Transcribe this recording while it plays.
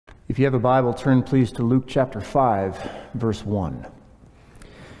If you have a Bible, turn please to Luke chapter 5, verse 1.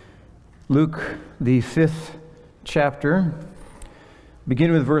 Luke, the 5th chapter,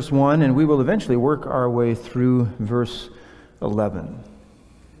 begin with verse 1, and we will eventually work our way through verse 11.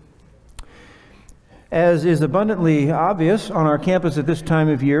 As is abundantly obvious on our campus at this time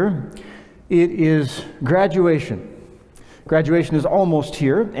of year, it is graduation. Graduation is almost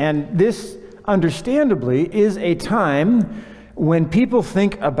here, and this, understandably, is a time when people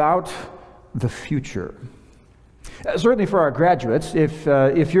think about the future. Certainly for our graduates,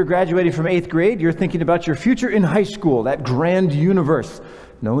 if you're graduating from 8th grade, you're thinking about your future in high school, that grand universe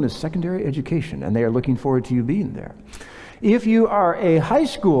known as secondary education, and they are looking forward to you being there. If you are a high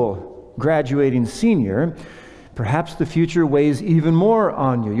school graduating senior, perhaps the future weighs even more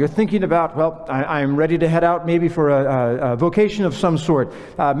on you. You're thinking about, well, I'm ready to head out maybe for a vocation of some sort.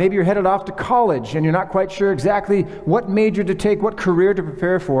 Maybe you're headed off to college and you're not quite sure exactly what major to take, what career to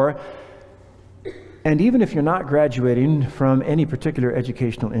prepare for. And even if you're not graduating from any particular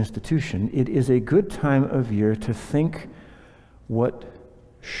educational institution, it is a good time of year to think, what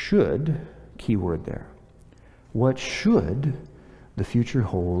should, keyword there, what should the future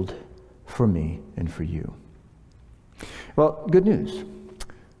hold for me and for you? Well, good news.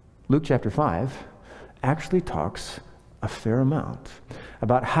 Luke chapter 5 actually talks a fair amount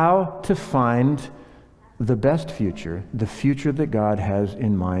about how to find the best future, the future that God has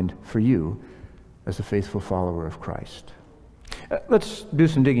in mind for you as a faithful follower of Christ. Let's do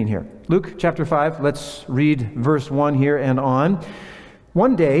some digging here. Luke chapter 5, let's read verse 1 here and on.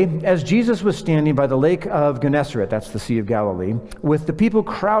 One day, as Jesus was standing by the lake of Gennesaret, that's the Sea of Galilee, with the people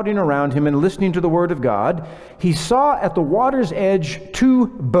crowding around him and listening to the word of God, he saw at the water's edge 2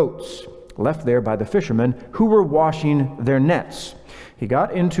 boats left there by the fishermen who were washing their nets. He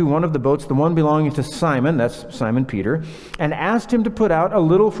got into one of the boats, the one belonging to Simon, that's Simon Peter, and asked him to put out a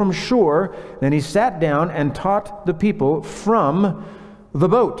little from shore. Then he sat down and taught the people from the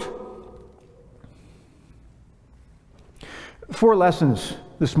boat. 4 lessons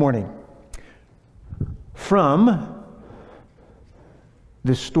this morning from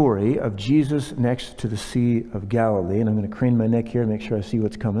this story of Jesus next to the Sea of Galilee. And I'm going to crane my neck here and make sure I see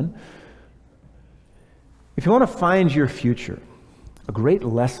what's coming. If you want to find your future, a great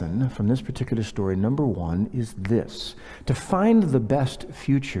lesson from this particular story, number 1, is this. To find the best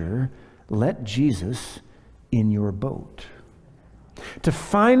future, let Jesus in your boat. To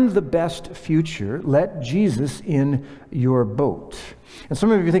find the best future, let Jesus in your boat. And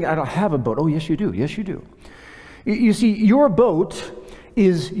some of you think, I don't have a boat. Oh, yes, you do. Yes, you do. You see, your boat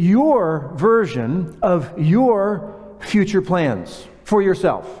is your version of your future plans for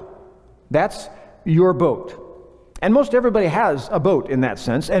yourself. That's your boat. And most everybody has a boat in that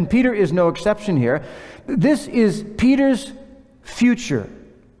sense, and Peter is no exception here. This is Peter's future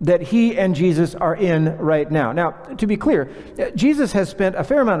that he and Jesus are in right now. Now, to be clear, Jesus has spent a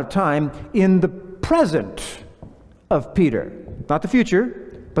fair amount of time in the present of Peter. Not the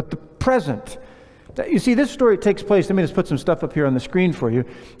future, but the present. You see, this story takes place, let me just put some stuff up here on the screen for you.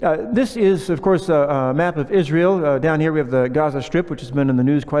 This is, of course, a map of Israel. Down here we have the Gaza Strip, which has been in the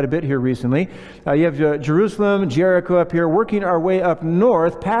news quite a bit here recently. You have Jerusalem, Jericho up here, working our way up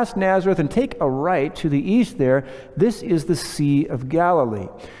north, past Nazareth, and take a right to the east there. This is the Sea of Galilee.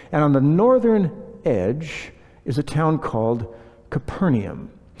 And on the northern edge is a town called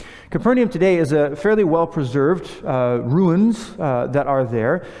Capernaum. Capernaum today is a fairly well-preserved ruins that are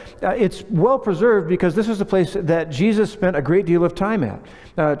there. It's well-preserved because this is a place that Jesus spent a great deal of time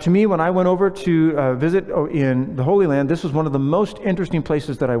at. To me, when I went over to visit in the Holy Land, this was one of the most interesting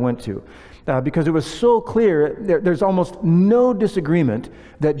places that I went to because it was so clear, there's almost no disagreement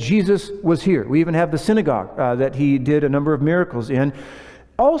that Jesus was here. We even have the synagogue that he did a number of miracles in.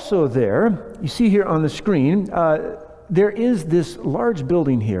 Also there, you see here on the screen, there is this large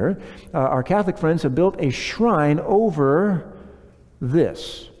building here. Our Catholic friends have built a shrine over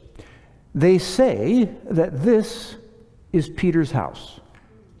this. They say that this is Peter's house.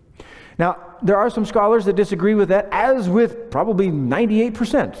 Now, there are some scholars that disagree with that, as with probably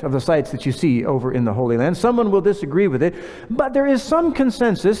 98% of the sites that you see over in the Holy Land. Someone will disagree with it, but there is some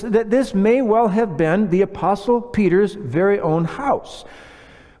consensus that this may well have been the Apostle Peter's very own house.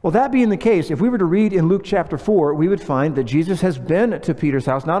 Well, that being the case, if we were to read in Luke chapter 4, we would find that Jesus has been to Peter's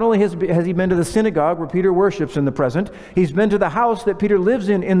house. Not only has he been to the synagogue where Peter worships in the present, he's been to the house that Peter lives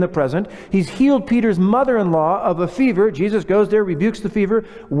in the present. He's healed Peter's mother-in-law of a fever. Jesus goes there, rebukes the fever.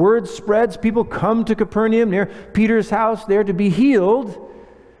 Word spreads. People come to Capernaum near Peter's house there to be healed.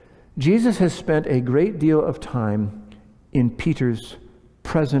 Jesus has spent a great deal of time in Peter's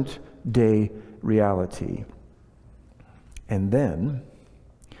present day reality. And then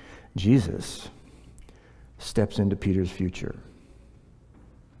Jesus steps into Peter's future.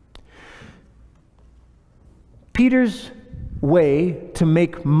 Peter's way to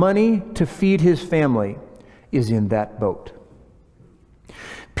make money to feed his family is in that boat.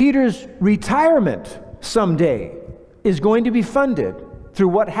 Peter's retirement someday is going to be funded through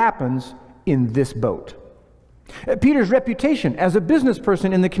what happens in this boat. Peter's reputation as a business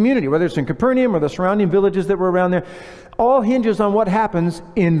person in the community, whether it's in Capernaum or the surrounding villages that were around there, all hinges on what happens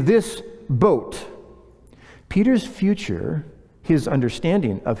in this boat. Peter's future, his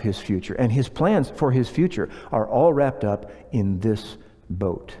understanding of his future, and his plans for his future are all wrapped up in this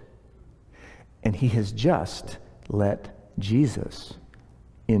boat. And he has just let Jesus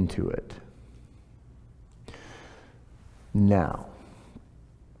into it. Now,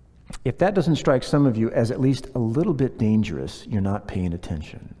 if that doesn't strike some of you as at least a little bit dangerous, you're not paying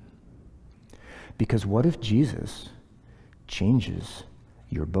attention. Because what if Jesus changes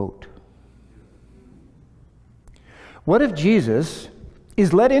your boat? What if Jesus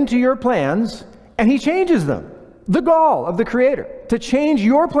is let into your plans and he changes them? The gall of the Creator to change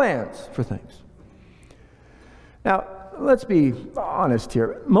your plans for things. Now, let's be honest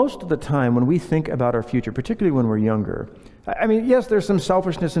here. Most of the time when we think about our future, particularly when we're younger, I mean, yes, there's some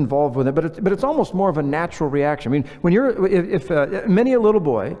selfishness involved with it, but it's almost more of a natural reaction. I mean, if many a little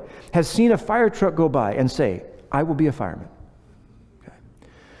boy has seen a fire truck go by and say, "I will be a fireman."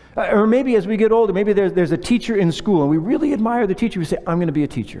 Okay. Or maybe as we get older, maybe there's a teacher in school and we really admire the teacher. We say, "I'm going to be a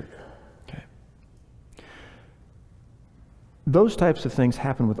teacher." Okay. Those types of things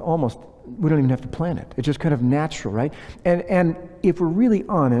happen with almost, we don't even have to plan it. It's just kind of natural, right? And if we're really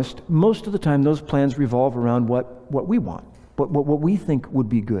honest, most of the time those plans revolve around what we want. What we think would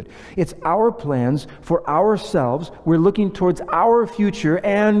be good. It's our plans for ourselves. We're looking towards our future,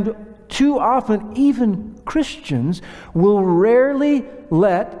 and too often, even Christians will rarely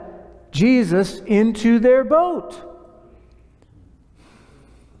let Jesus into their boat.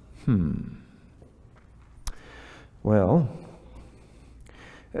 Well,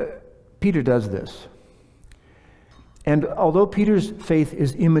 Peter does this. And although Peter's faith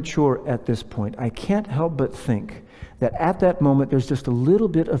is immature at this point, I can't help but think that at that moment there's just a little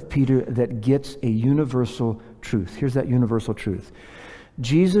bit of Peter that gets a universal truth. Here's that universal truth.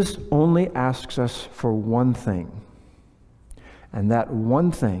 Jesus only asks us for one thing. And that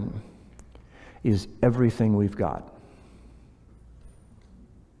one thing is everything we've got.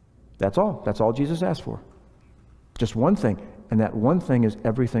 That's all. That's all Jesus asked for. Just one thing. And that one thing is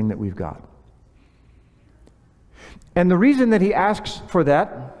everything that we've got. And the reason that he asks for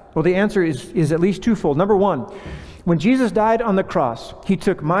that, well, the answer is at least twofold. Number one, when Jesus died on the cross, he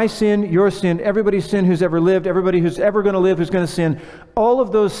took my sin, your sin, everybody's sin who's ever lived, everybody who's ever going to live who's going to sin. All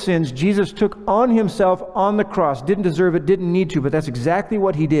of those sins Jesus took on himself on the cross. Didn't deserve it, didn't need to, but that's exactly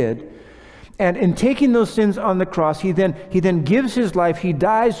what he did. And in taking those sins on the cross, he then gives his life. He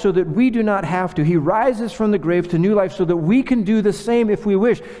dies so that we do not have to. He rises from the grave to new life so that we can do the same if we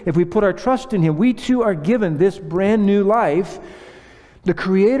wish. If we put our trust in him, we too are given this brand new life. The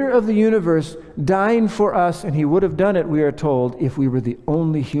Creator of the universe dying for us, and he would have done it, we are told, if we were the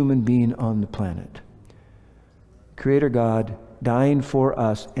only human being on the planet. Creator God dying for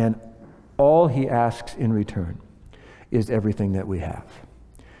us, and all he asks in return is everything that we have.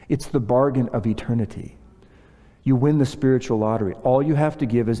 It's the bargain of eternity. You win the spiritual lottery. All you have to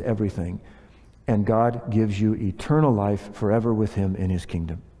give is everything, and God gives you eternal life forever with him in his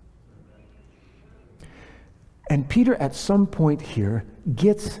kingdom. And Peter, at some point here,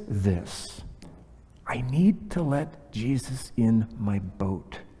 gets this. I need to let Jesus in my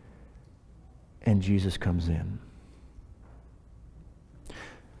boat. And Jesus comes in.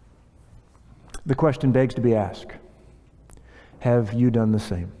 The question begs to be asked. Have you done the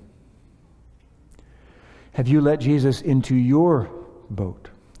same? Have you let Jesus into your boat,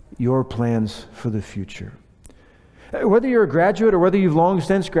 your plans for the future? Whether you're a graduate or whether you've long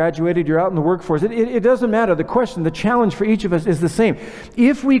since graduated, you're out in the workforce, it doesn't matter. The question, the challenge for each of us is the same.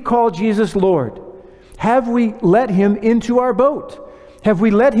 If we call Jesus Lord, have we let him into our boat? Have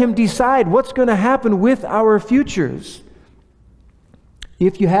we let him decide what's going to happen with our futures?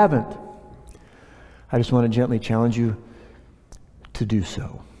 If you haven't, I just want to gently challenge you to do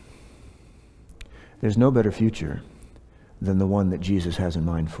so. There's no better future than the one that Jesus has in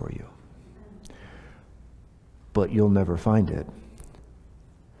mind for you. But you'll never find it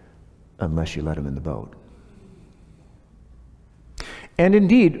unless you let him in the boat. And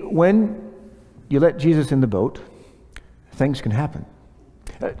indeed, when you let Jesus in the boat, things can happen.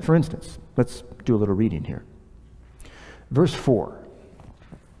 For instance, let's do a little reading here. Verse 4.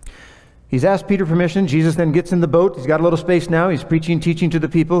 He's asked Peter permission. Jesus then gets in the boat. He's got a little space now. He's preaching, teaching to the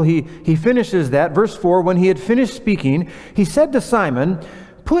people. He finishes that. Verse 4, when he had finished speaking, he said to Simon,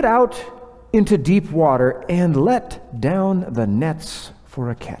 "Put out into deep water and let down the nets for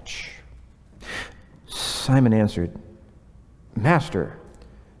a catch." Simon answered, "Master,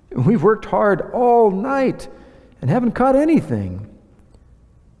 we've worked hard all night and haven't caught anything.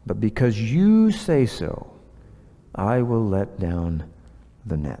 But because you say so, I will let down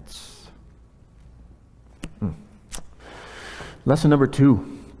the nets." Lesson number 2.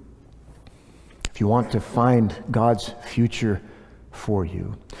 If you want to find God's future for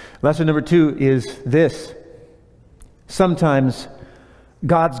you. Lesson number 2 is this. Sometimes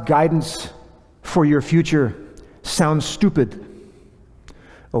God's guidance for your future sounds stupid.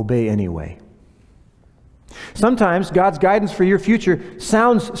 Obey anyway. Sometimes God's guidance for your future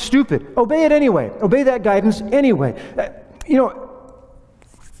sounds stupid. Obey it anyway. Obey that guidance anyway.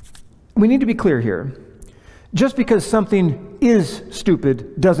 We need to be clear here. Just because something is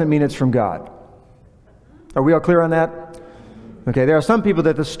stupid doesn't mean it's from God. Are we all clear on that? Okay, there are some people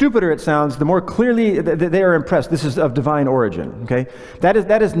that the stupider it sounds, the more clearly they are impressed. This is of divine origin, okay?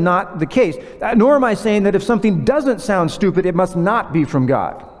 That is not the case. Nor am I saying that if something doesn't sound stupid, it must not be from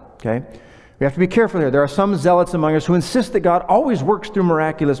God, okay? We have to be careful here. There are some zealots among us who insist that God always works through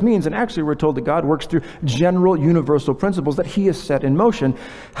miraculous means, and actually we're told that God works through general universal principles that he has set in motion.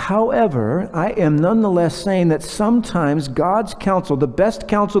 However, I am nonetheless saying that sometimes God's counsel, the best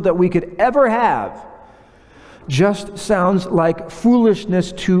counsel that we could ever have, just sounds like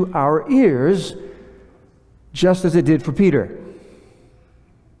foolishness to our ears, just as it did for Peter.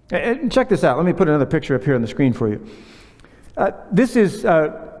 And check this out. Let me put another picture up here on the screen for you. This is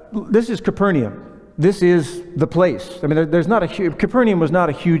Capernaum. This is the place. I mean, Capernaum was not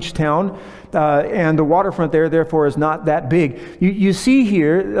a huge town, and the waterfront there, therefore, is not that big. You see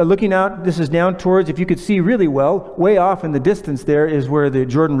here, looking out, this is down towards, if you could see really well, way off in the distance there is where the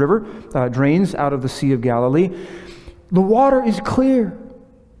Jordan River drains out of the Sea of Galilee. The water is clear.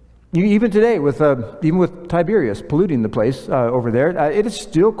 Even today, even with Tiberius polluting the place over there, it is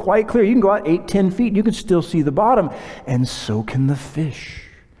still quite clear. You can go out 8-10 feet, and you can still see the bottom, and so can the fish.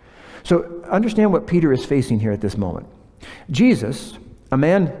 So understand what Peter is facing here at this moment. Jesus, a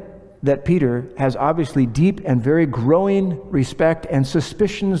man that Peter has obviously deep and very growing respect and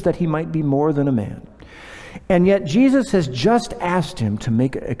suspicions that he might be more than a man. And yet Jesus has just asked him to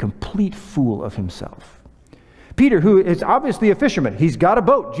make a complete fool of himself. Peter, who is obviously a fisherman, he's got a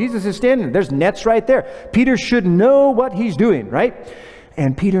boat. Jesus is standing there. There's nets right there. Peter should know what he's doing, right?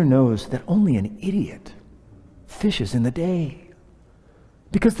 And Peter knows that only an idiot fishes in the day.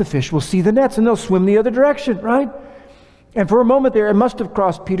 Because the fish will see the nets and they'll swim the other direction, right? And for a moment there, it must have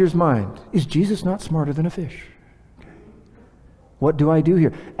crossed Peter's mind. Is Jesus not smarter than a fish? What do I do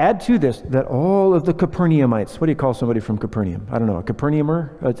here? Add to this that all of the Capernaumites, what do you call somebody from Capernaum? I don't know, a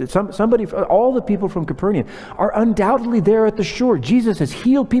Capernaumer? Somebody, all the people from Capernaum are undoubtedly there at the shore. Jesus has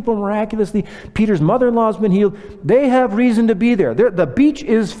healed people miraculously. Peter's mother-in-law has been healed. They have reason to be there. The beach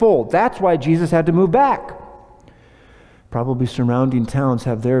is full. That's why Jesus had to move back. Probably surrounding towns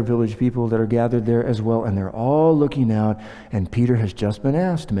have their village people that are gathered there as well, and they're all looking out, and Peter has just been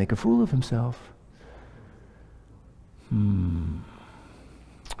asked to make a fool of himself.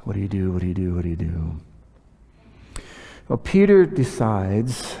 What do you do? What do you do? What do you do? Well, Peter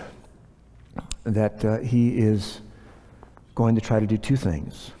decides that he is going to try to do two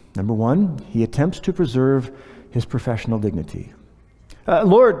things. Number one, he attempts to preserve his professional dignity.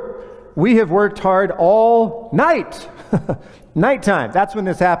 Lord, we have worked hard all night. Nighttime, that's when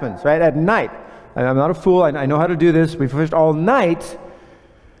this happens, right? At night. I'm not a fool. I know how to do this. We've fished all night.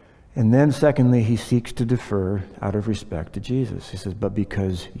 And then secondly, he seeks to defer out of respect to Jesus. He says, but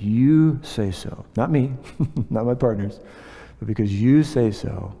because you say so, not me, not my partners, but because you say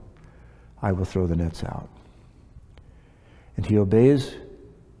so, I will throw the nets out. And he obeys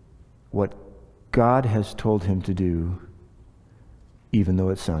what God has told him to do, even though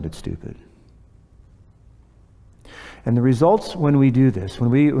it sounded stupid. And the results when we do this, when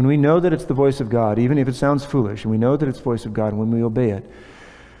we know that it's the voice of God, even if it sounds foolish, and we know that it's the voice of God, and when we obey it,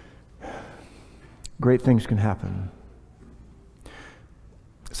 great things can happen.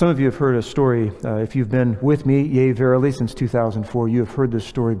 Some of you have heard a story. If you've been with me, yea, verily, since 2004, you have heard this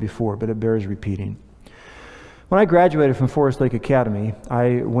story before, but it bears repeating. When I graduated from Forest Lake Academy,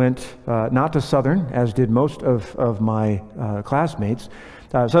 I went not to Southern, as did most of my classmates.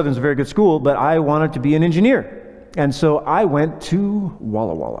 Southern's a very good school, but I wanted to be an engineer. And so I went to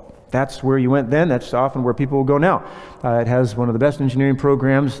Walla Walla. That's where you went then. That's often where people will go now. It has one of the best engineering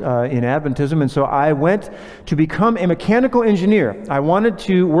programs in Adventism. And so I went to become a mechanical engineer. I wanted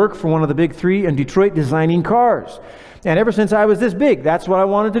to work for one of the big three in Detroit designing cars. And ever since I was this big, that's what I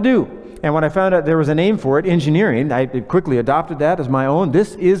wanted to do. And when I found out there was a name for it, engineering, I quickly adopted that as my own.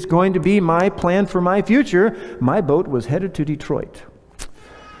 This is going to be my plan for my future. My boat was headed to Detroit.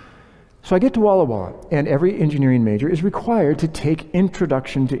 So I get to Walla Walla, and every engineering major is required to take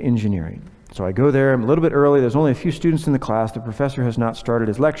Introduction to Engineering. So I go there, I'm a little bit early, there's only a few students in the class, the professor has not started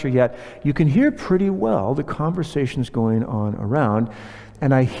his lecture yet. You can hear pretty well the conversations going on around,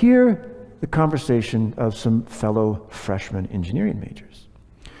 and I hear the conversation of some fellow freshman engineering majors.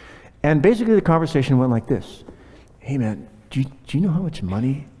 And basically the conversation went like this. Hey man, do you know how much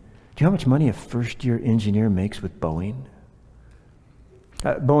money, a first-year engineer makes with Boeing?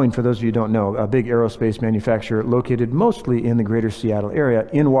 Boeing, for those of you who don't know, a big aerospace manufacturer located mostly in the greater Seattle area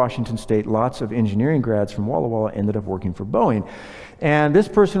in Washington State. Lots of engineering grads from Walla Walla ended up working for Boeing. And this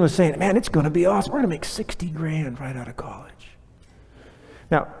person was saying, man, it's going to be awesome. We're going to make 60 grand right out of college.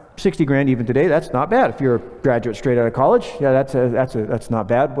 Now, 60 grand even today, that's not bad. If you're a graduate straight out of college, yeah, that's not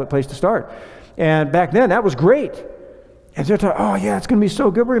bad. What place to start? And back then, that was great. And so I thought, oh yeah, it's going to be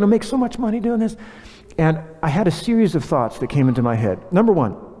so good. We're going to make so much money doing this. And I had a series of thoughts that came into my head. Number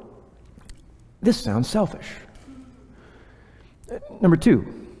one, this sounds selfish. Number two,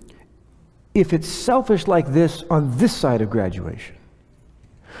 if it's selfish like this on this side of graduation,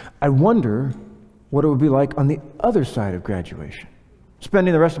 I wonder what it would be like on the other side of graduation,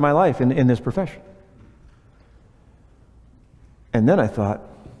 spending the rest of my life in this profession. And then I thought,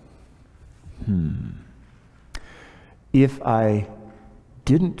 if I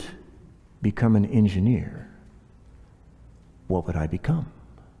didn't become an engineer, what would I become?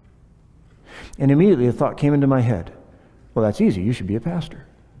 And immediately a thought came into my head. Well, that's easy. You should be a pastor.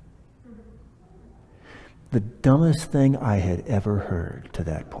 The dumbest thing I had ever heard to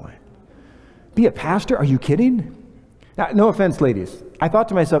that point. Be a pastor? Are you kidding? Now, no offense, ladies. I thought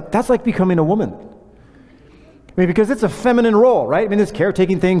to myself, that's like becoming a woman. I mean, because it's a feminine role, right? I mean, this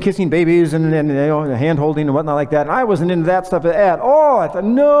caretaking thing, kissing babies and you know, hand-holding and whatnot like that. And I wasn't into that stuff at all. I thought,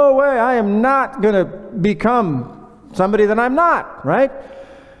 no way, I am not going to become somebody that I'm not, right?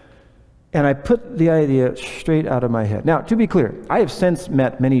 And I put the idea straight out of my head. Now, to be clear, I have since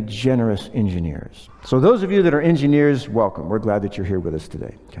met many generous engineers. So those of you that are engineers, welcome. We're glad that you're here with us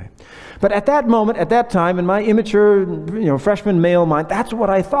today. Okay. But at that moment, at that time, in my immature, freshman male mind, that's what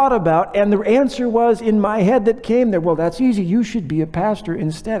I thought about. And the answer was in my head that came there, well, that's easy. You should be a pastor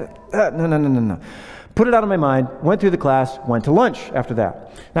instead. No. Put it out of my mind, went through the class, went to lunch after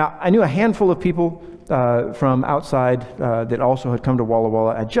that. Now, I knew a handful of people from outside that also had come to Walla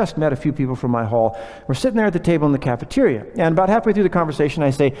Walla. I just met a few people from my hall. We're sitting there at the table in the cafeteria. And about halfway through the conversation, I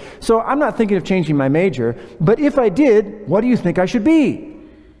say, so I'm not thinking of changing my major, but if I did, what do you think I should be?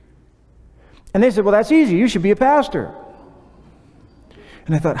 And they said, well, that's easy. You should be a pastor.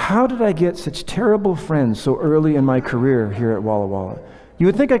 And I thought, how did I get such terrible friends so early in my career here at Walla Walla? You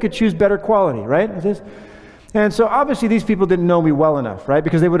would think I could choose better quality, right? And so obviously these people didn't know me well enough, right?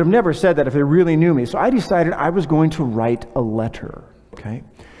 Because they would have never said that if they really knew me. So I decided I was going to write a letter, okay?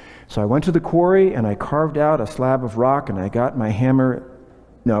 So I went to the quarry and I carved out a slab of rock and I got my hammer.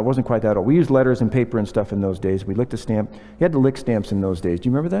 No, it wasn't quite that old. We used letters and paper and stuff in those days. We licked a stamp. You had to lick stamps in those days. Do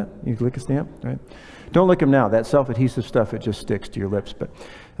you remember that? You could lick a stamp, right? Don't lick them now. That self-adhesive stuff, it just sticks to your lips. But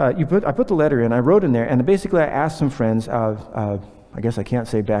I put the letter in. I wrote in there, and basically I asked some friends, I guess I can't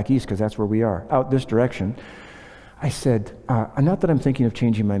say back east because that's where we are, out this direction. I said, not that I'm thinking of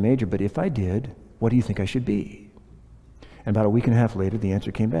changing my major, but if I did, what do you think I should be? And about a week and a half later, the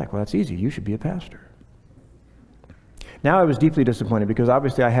answer came back. Well, that's easy. You should be a pastor. Now I was deeply disappointed because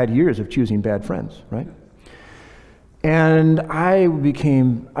obviously I had years of choosing bad friends, right? And I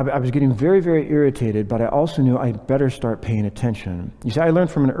was getting very, very irritated, but I also knew I'd better start paying attention. You see, I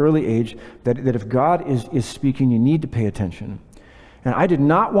learned from an early age that if God is speaking, you need to pay attention. And I did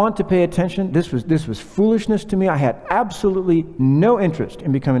not want to pay attention. This was foolishness to me. I had absolutely no interest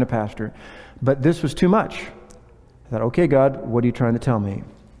in becoming a pastor, but this was too much. I thought, okay, God, what are you trying to tell me?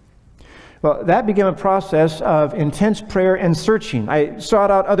 Well, that began a process of intense prayer and searching. I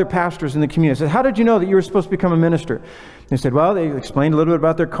sought out other pastors in the community. I said, how did you know that you were supposed to become a minister? They said, well, they explained a little bit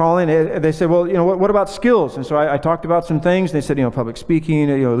about their calling. They said, well, what about skills? And so I talked about some things. They said, public speaking,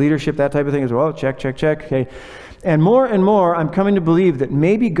 leadership, that type of thing as well. Check. Okay. And more, I'm coming to believe that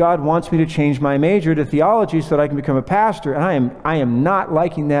maybe God wants me to change my major to theology so that I can become a pastor. And I am not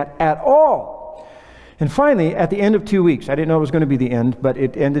liking that at all. And finally, at the end of 2 weeks, I didn't know it was going to be the end, but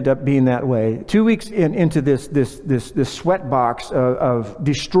it ended up being that way. 2 weeks into this sweat box of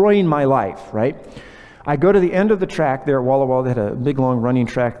destroying my life, right? I go to the end of the track there at Walla Walla. They had a big, long running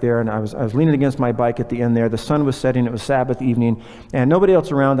track there, and I was leaning against my bike at the end there. The sun was setting. It was Sabbath evening, and nobody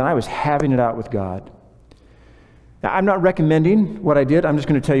else around, and I was having it out with God. Now, I'm not recommending what I did. I'm just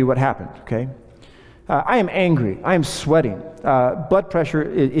going to tell you what happened, okay? I am angry. I am sweating. Blood pressure,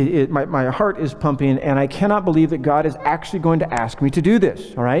 my heart is pumping, and I cannot believe that God is actually going to ask me to do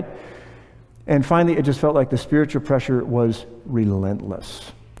this, all right? And finally, it just felt like the spiritual pressure was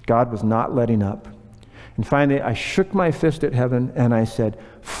relentless. God was not letting up. And finally, I shook my fist at heaven, and I said,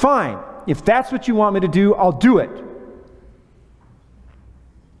 fine, if that's what you want me to do, I'll do it.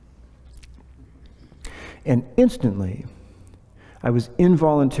 And instantly, I was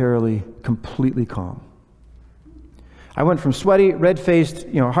involuntarily completely calm. I went from sweaty, red-faced,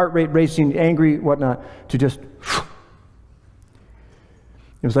 heart rate racing, angry, whatnot, to just, it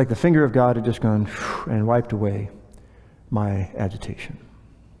was like the finger of God had just gone and wiped away my agitation.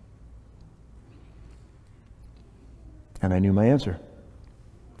 And I knew my answer.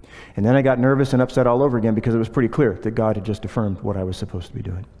 And then I got nervous and upset all over again because it was pretty clear that God had just affirmed what I was supposed to be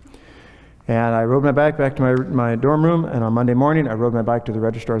doing. And I rode my bike back to my dorm room, and on Monday morning, I rode my bike to the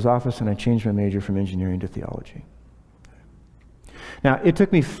registrar's office, and I changed my major from engineering to theology. Now, it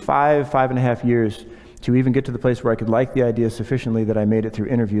took me 5.5 years to even get to the place where I could like the idea sufficiently that I made it through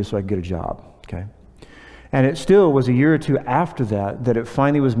interviews so I could get a job, okay? And it still was a year or two after that it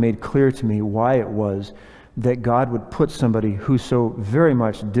finally was made clear to me why it was that God would put somebody who so very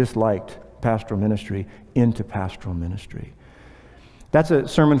much disliked pastoral ministry into pastoral ministry. That's a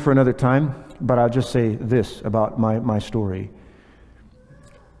sermon for another time, but I'll just say this about my story.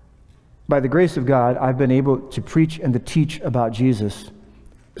 By the grace of God, I've been able to preach and to teach about Jesus,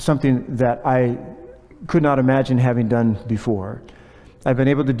 something that I could not imagine having done before. I've been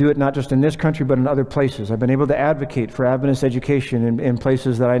able to do it not just in this country, but in other places. I've been able to advocate for Adventist education in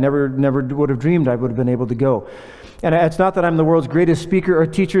places that I never would have dreamed I would have been able to go. And it's not that I'm the world's greatest speaker or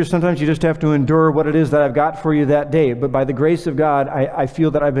teacher. Sometimes you just have to endure what it is that I've got for you that day. But by the grace of God, I feel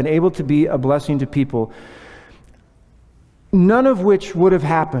that I've been able to be a blessing to people, none of which would have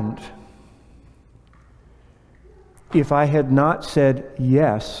happened if I had not said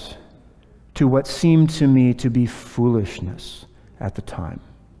yes to what seemed to me to be foolishness at the time.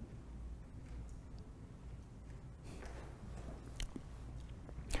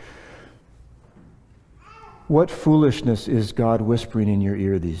 What foolishness is God whispering in your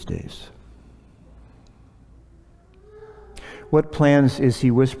ear these days? What plans is He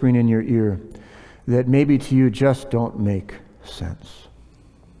whispering in your ear that maybe to you just don't make sense?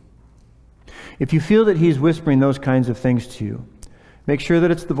 If you feel that He's whispering those kinds of things to you, make sure that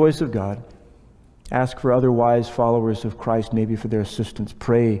it's the voice of God. Ask for other wise followers of Christ, maybe for their assistance.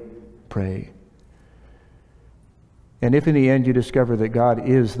 Pray. And if in the end you discover that God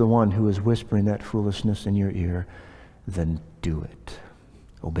is the one who is whispering that foolishness in your ear, then do it.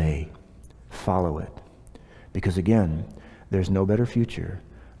 Obey. Follow it. Because again, there's no better future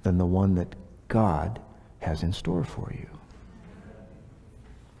than the one that God has in store for you.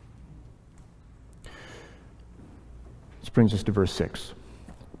 This brings us to verse 6.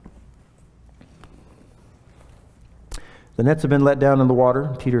 The nets have been let down in the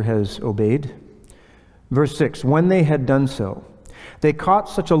water. Peter has obeyed. Verse 6, when they had done so, they caught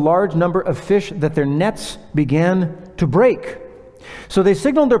such a large number of fish that their nets began to break. So they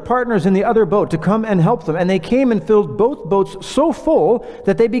signaled their partners in the other boat to come and help them, and they came and filled both boats so full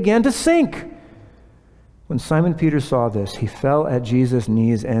that they began to sink. When Simon Peter saw this, he fell at Jesus'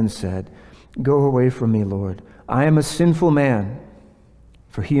 knees and said, "Go away from me, Lord. I am a sinful man."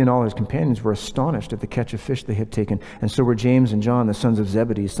 For he and all his companions were astonished at the catch of fish they had taken, and so were James and John, the sons of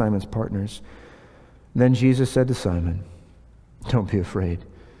Zebedee, Simon's partners. Then Jesus said to Simon, "Don't be afraid.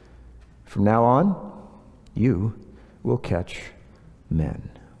 From now on, you will catch men."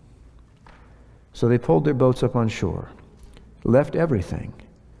 So they pulled their boats up on shore, left everything,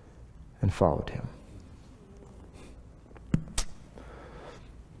 and followed him.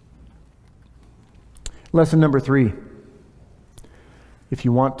 Lesson number 3. If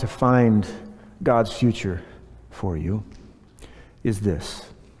you want to find God's future for you, is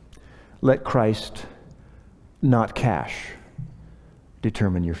this: let Christ, not cash,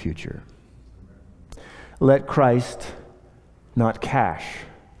 determine your future. Let Christ, not cash,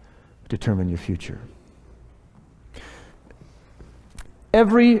 determine your future.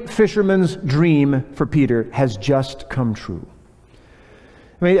 Every fisherman's dream for Peter has just come true.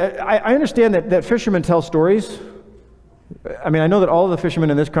 I mean, I understand that fishermen tell stories. I mean, I know that all of the fishermen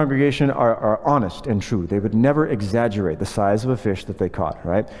in this congregation are honest and true. They would never exaggerate the size of a fish that they caught,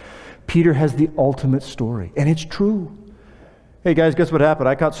 right? Peter has the ultimate story, and it's true. Hey guys, guess what happened?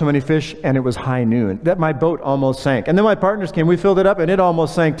 I caught so many fish, and it was high noon that my boat almost sank. And then my partners came, we filled it up, and it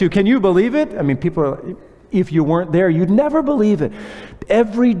almost sank too. Can you believe it? I mean, people are, if you weren't there, you'd never believe it.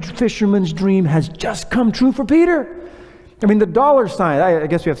 Every fisherman's dream has just come true for Peter. I mean, the dollar sign, I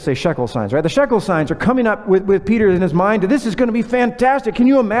guess we have to say shekel signs, right? The shekel signs are coming up with Peter in his mind. This is going to be fantastic. Can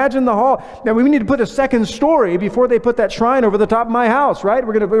you imagine the haul? Now, we need to put a second story before they put that shrine over the top of my house, right?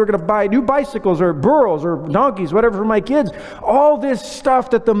 We're going to buy new bicycles or burros or donkeys, whatever for my kids. All this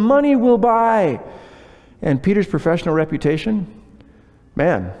stuff that the money will buy. And Peter's professional reputation?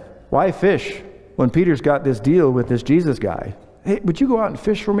 Man, why fish when Peter's got this deal with this Jesus guy? Hey, would you go out and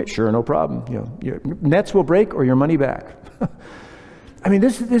fish for me? Sure, no problem. You know, your nets will break or your money back. I mean,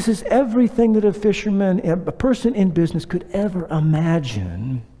 this is everything that a fisherman, a person in business could ever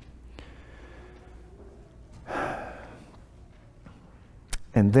imagine.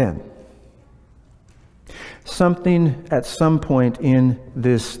 And then, something at some point in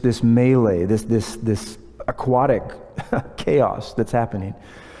this melee, this aquatic chaos that's happening,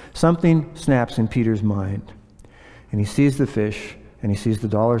 something snaps in Peter's mind. And he sees the fish, and he sees the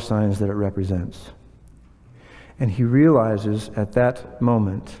dollar signs that it represents. And he realizes at that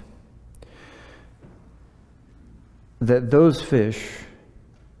moment that those fish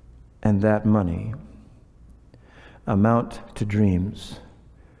and that money amount to dreams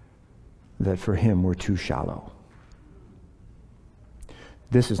that for him were too shallow.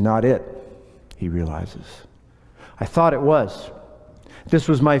 This is not it, he realizes. I thought it was. This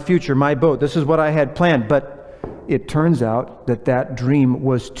was my future, my boat. This is what I had planned. But it turns out that that dream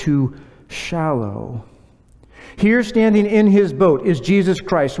was too shallow. Here standing in his boat is Jesus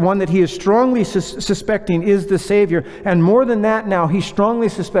Christ, one that he is strongly suspecting is the Savior. And more than that now, he strongly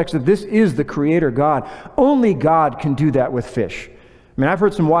suspects that this is the Creator God. Only God can do that with fish. I mean, I've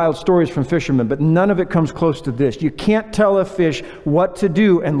heard some wild stories from fishermen, but none of it comes close to this. You can't tell a fish what to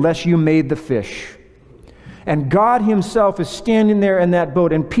do unless you made the fish. And God himself is standing there in that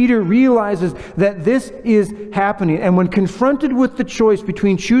boat. And Peter realizes that this is happening. And when confronted with the choice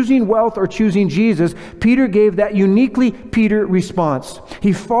between choosing wealth or choosing Jesus, Peter gave that uniquely Peter response.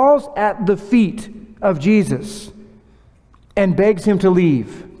 He falls at the feet of Jesus and begs him to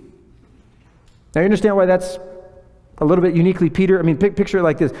leave. Now you understand why that's a little bit uniquely Peter? I mean, picture it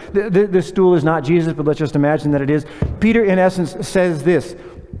like this. This stool is not Jesus, but let's just imagine that it is. Peter, in essence, says this: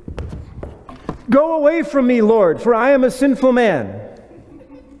 "Go away from me, Lord, for I am a sinful man."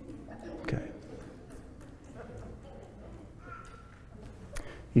 Okay.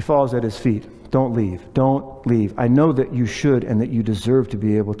 He falls at his feet. Don't leave. Don't leave. I know that you should and that you deserve to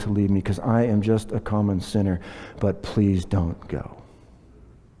be able to leave me because I am just a common sinner, but please don't go.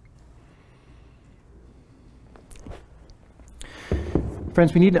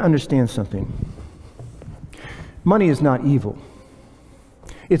 Friends, we need to understand something. Money is not evil.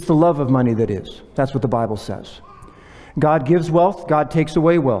 It's the love of money that is. That's what the Bible says. God gives wealth. God takes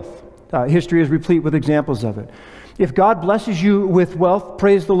away wealth. History is replete with examples of it. If God blesses you with wealth,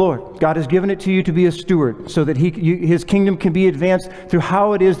 praise the Lord. God has given it to you to be a steward so that his kingdom can be advanced through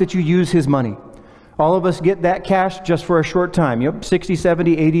how it is that you use his money. All of us get that cash just for a short time. 60,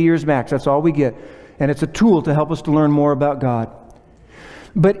 70, 80 years max. That's all we get. And it's a tool to help us to learn more about God.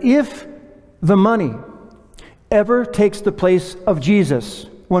 But if the money ever takes the place of Jesus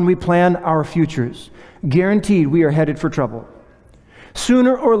when we plan our futures, guaranteed we are headed for trouble.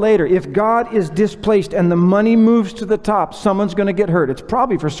 Sooner or later, if God is displaced and the money moves to the top, someone's going to get hurt. It's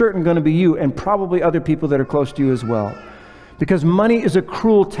probably for certain going to be you and probably other people that are close to you as well. Because money is a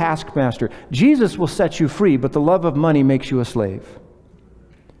cruel taskmaster. Jesus will set you free, but the love of money makes you a slave.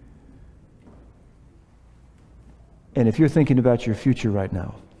 And if you're thinking about your future right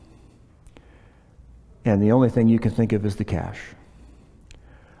now, and the only thing you can think of is the cash,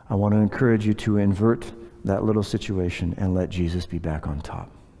 I want to encourage you to invert that little situation and let Jesus be back on top.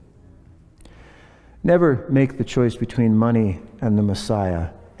 Never make the choice between money and the Messiah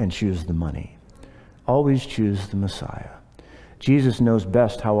and choose the money. Always choose the Messiah. Jesus knows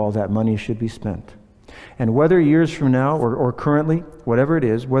best how all that money should be spent. And whether years from now or currently, whatever it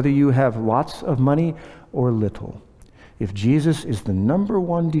is, whether you have lots of money or little, if Jesus is the number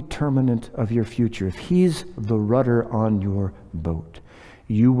one determinant of your future, if he's the rudder on your boat,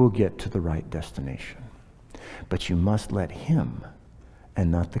 you will get to the right destination. But you must let him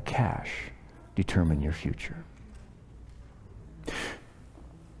and not the cash determine your future.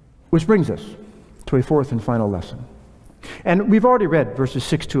 Which brings us to a fourth and final lesson. And we've already read verses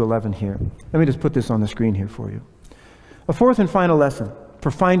 6 to 11 here. Let me just put this on the screen here for you. A fourth and final lesson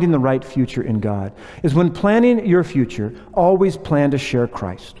for finding the right future in God is when planning your future, always plan to share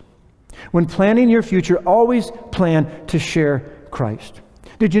Christ. When planning your future, always plan to share Christ.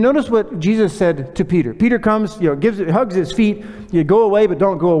 Did you notice what Jesus said to Peter? Peter comes, hugs his feet, you go away, but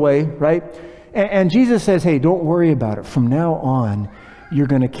don't go away, right? And Jesus says, hey, don't worry about it. From now on, you're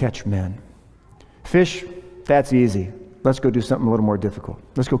going to catch men. Fish, that's easy. Let's go do something a little more difficult.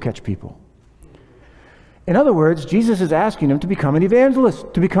 Let's go catch people. In other words, Jesus is asking him to become an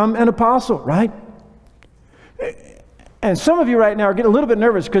evangelist, to become an apostle, right? And some of you right now are getting a little bit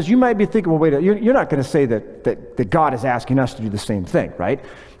nervous because you might be thinking, well, wait, you're not going to say that God is asking us to do the same thing, right?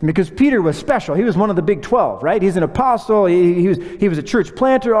 Because Peter was special. He was one of the big 12, right? He's an apostle. He was a church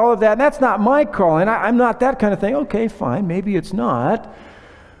planter, all of that. And that's not my calling. I'm not that kind of thing. Okay, fine. Maybe it's not.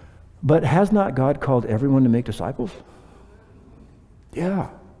 But has not God called everyone to make disciples? Yeah,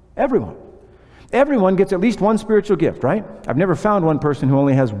 everyone. Everyone gets at least one spiritual gift, right? I've never found one person who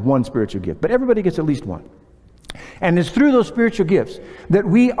only has one spiritual gift, but everybody gets at least one. And it's through those spiritual gifts that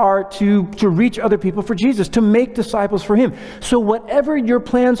we are to reach other people for Jesus, to make disciples for Him. So whatever your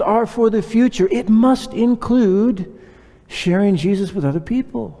plans are for the future, it must include sharing Jesus with other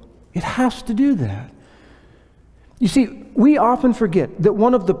people. It has to do that. You see, we often forget that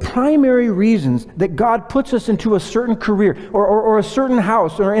one of the primary reasons that God puts us into a certain career or a certain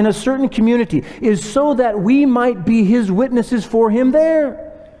house or in a certain community is so that we might be His witnesses for Him there.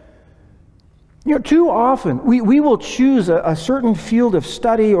 Too often we will choose a certain field of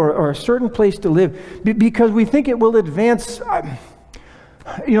study or a certain place to live because we think it will advance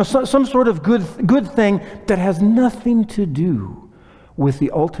some sort of good thing that has nothing to do with the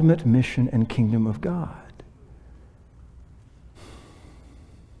ultimate mission and kingdom of God.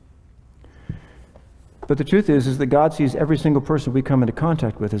 But the truth is that God sees every single person we come into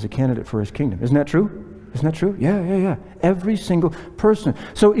contact with as a candidate for His kingdom. Isn't that true? Isn't that true? Yeah. Every single person.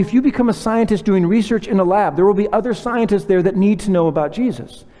 So if you become a scientist doing research in a lab, there will be other scientists there that need to know about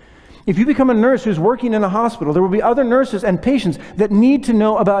Jesus. If you become a nurse who's working in a hospital, there will be other nurses and patients that need to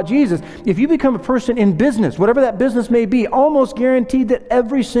know about Jesus. If you become a person in business, whatever that business may be, almost guaranteed that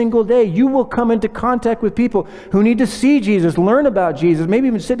every single day you will come into contact with people who need to see Jesus, learn about Jesus, maybe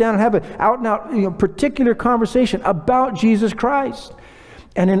even sit down and have an out-and-out, particular conversation about Jesus Christ.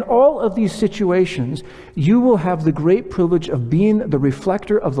 And in all of these situations, you will have the great privilege of being the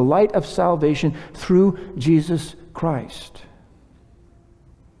reflector of the light of salvation through Jesus Christ.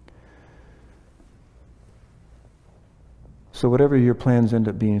 So whatever your plans end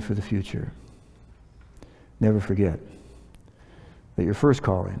up being for the future, never forget that your first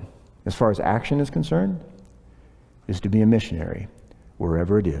calling, as far as action is concerned, is to be a missionary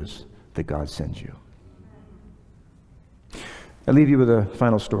wherever it is that God sends you. I leave you with a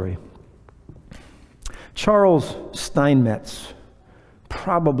final story. Charles Steinmetz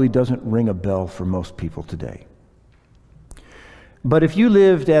probably doesn't ring a bell for most people today. But if you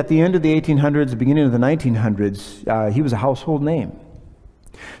lived at the end of the 1800s, the beginning of the 1900s, he was a household name.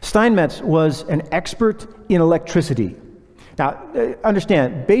 Steinmetz was an expert in electricity. Now,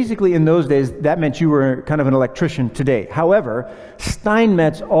 understand, basically in those days, that meant you were kind of an electrician today. However,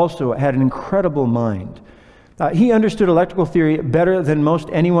 Steinmetz also had an incredible mind. He understood electrical theory better than most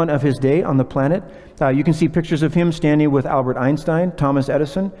anyone of his day on the planet. You can see pictures of him standing with Albert Einstein, Thomas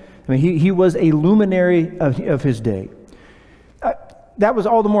Edison. I mean, he was a luminary of his day. That was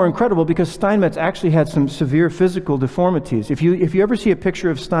all the more incredible because Steinmetz actually had some severe physical deformities. If you ever see a picture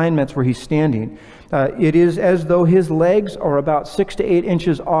of Steinmetz where he's standing, it is as though his legs are about 6 to 8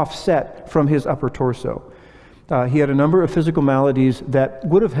 inches offset from his upper torso. He had a number of physical maladies that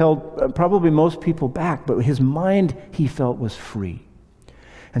would have held probably most people back, but his mind, he felt, was free.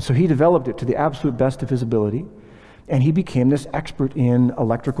 And so he developed it to the absolute best of his ability, and he became this expert in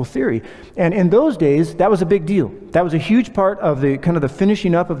electrical theory. And in those days, that was a big deal. That was a huge part of the kind of the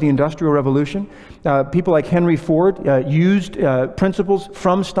finishing up of the Industrial Revolution. People like Henry Ford used principles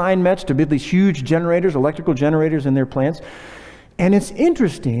from Steinmetz to build these huge generators, electrical generators in their plants. And it's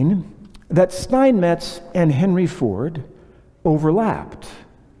interesting that Steinmetz and Henry Ford overlapped.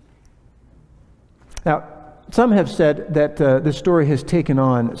 Now, some have said that this story has taken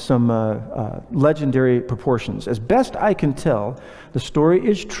on some legendary proportions. As best I can tell, the story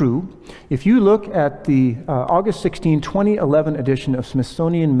is true. If you look at the August 16, 2011 edition of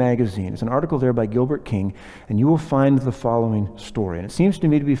Smithsonian Magazine, it's an article there by Gilbert King, and you will find the following story. And it seems to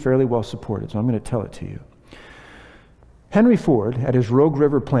me to be fairly well supported, so I'm going to tell it to you. Henry Ford, at his Rogue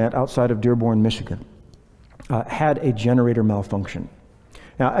River plant outside of Dearborn, Michigan, had a generator malfunction.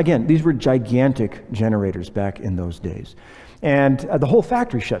 Now, again, these were gigantic generators back in those days. And the whole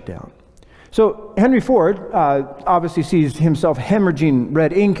factory shut down. So Henry Ford obviously sees himself hemorrhaging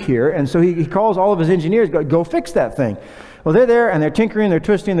red ink here, and so he calls all of his engineers, go fix that thing. Well, they're there, and they're tinkering, they're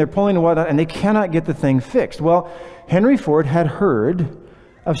twisting, they're pulling and whatnot, and they cannot get the thing fixed. Well, Henry Ford had heard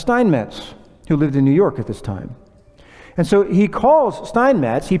of Steinmetz, who lived in New York at this time. And so he calls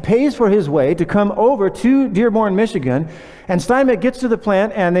Steinmetz, he pays for his way to come over to Dearborn, Michigan, and Steinmetz gets to the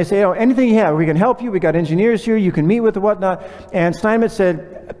plant, and they say, oh, anything you have, we can help you, we got engineers here, you can meet with and whatnot. And Steinmetz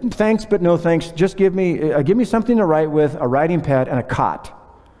said, thanks, but no thanks, just give me something to write with, a writing pad and a cot,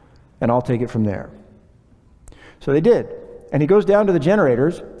 and I'll take it from there. So they did. And he goes down to the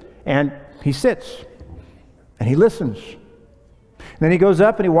generators, and he sits, and he listens. And then he goes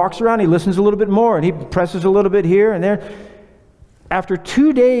up and he walks around, he listens a little bit more, and he presses a little bit here and there. After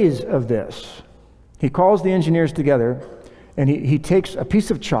 2 days of this, he calls the engineers together, and he takes a piece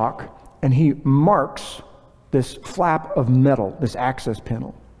of chalk and he marks this flap of metal, this access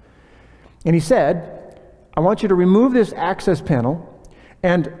panel. And he said, I want you to remove this access panel,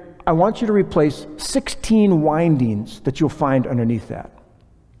 and I want you to replace 16 windings that you'll find underneath that.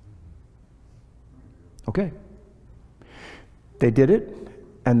 Okay. They did it,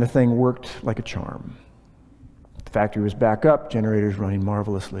 and the thing worked like a charm. The factory was back up, generators running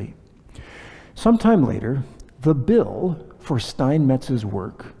marvelously. Sometime later, the bill for Steinmetz's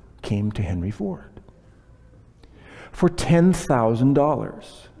work came to Henry Ford for $10,000.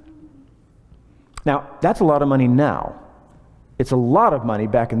 Now, that's a lot of money now. It's a lot of money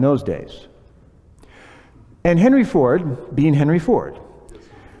back in those days. And Henry Ford, being Henry Ford,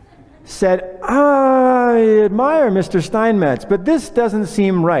 said, I admire Mr. Steinmetz, but this doesn't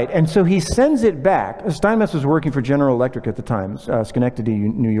seem right. And so he sends it back. Steinmetz was working for General Electric at the time, Schenectady,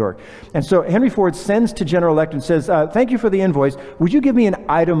 New York. And so Henry Ford sends to General Electric and says, thank you for the invoice. Would you give me an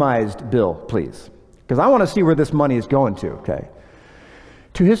itemized bill, please? Because I want to see where this money is going to, okay?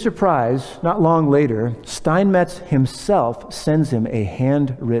 To his surprise, not long later, Steinmetz himself sends him a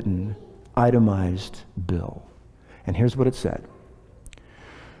handwritten, itemized bill. And here's what it said.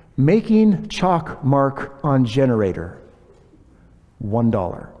 Making chalk mark on generator,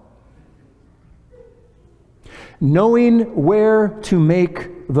 $1. Knowing where to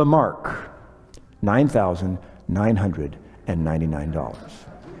make the mark, $9,999.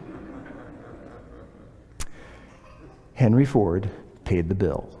 Henry Ford paid the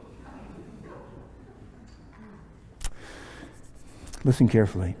bill. Listen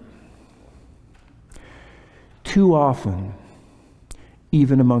carefully. Too often,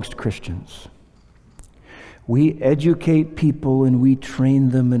 even amongst Christians, we educate people and we train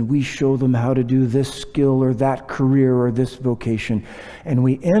them and we show them how to do this skill or that career or this vocation, and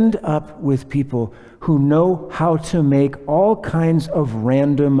we end up with people who know how to make all kinds of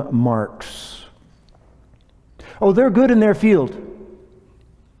random marks. Oh, they're good in their field.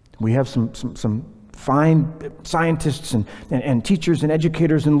 We have some fine scientists and teachers and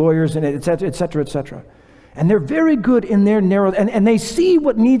educators and lawyers and et cetera, et cetera, et cetera. And they're very good in their narrow, and they see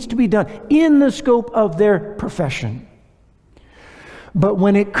what needs to be done in the scope of their profession. But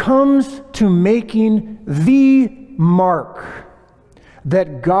when it comes to making the mark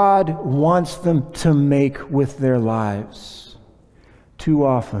that God wants them to make with their lives, too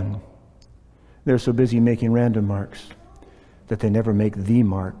often they're so busy making random marks that they never make the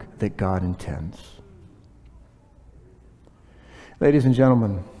mark that God intends. Ladies and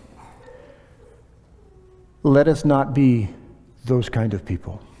gentlemen, let us not be those kind of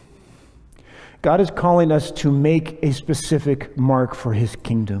people. God is calling us to make a specific mark for His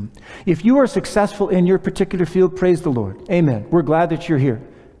kingdom. If you are successful in your particular field, praise the Lord. Amen. We're glad that you're here.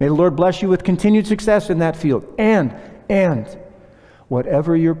 May the Lord bless you with continued success in that field. And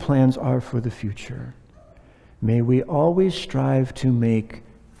whatever your plans are for the future, may we always strive to make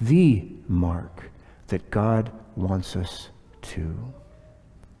the mark that God wants us to.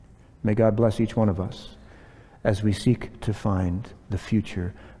 May God bless each one of us as we seek to find the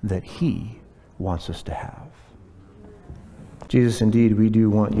future that He wants us to have. Jesus, indeed, we do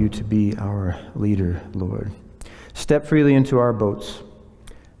want you to be our leader, Lord. Step freely into our boats.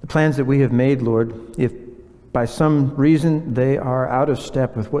 The plans that we have made, Lord, if by some reason they are out of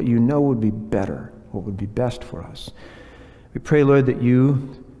step with what you know would be better, what would be best for us, we pray, Lord, that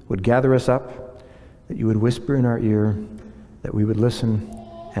you would gather us up, that you would whisper in our ear, that we would listen,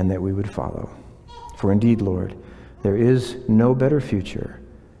 and that we would follow. For indeed, Lord, there is no better future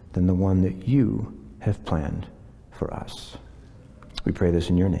than the one that you have planned for us. We pray this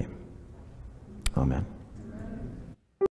in your name. Amen.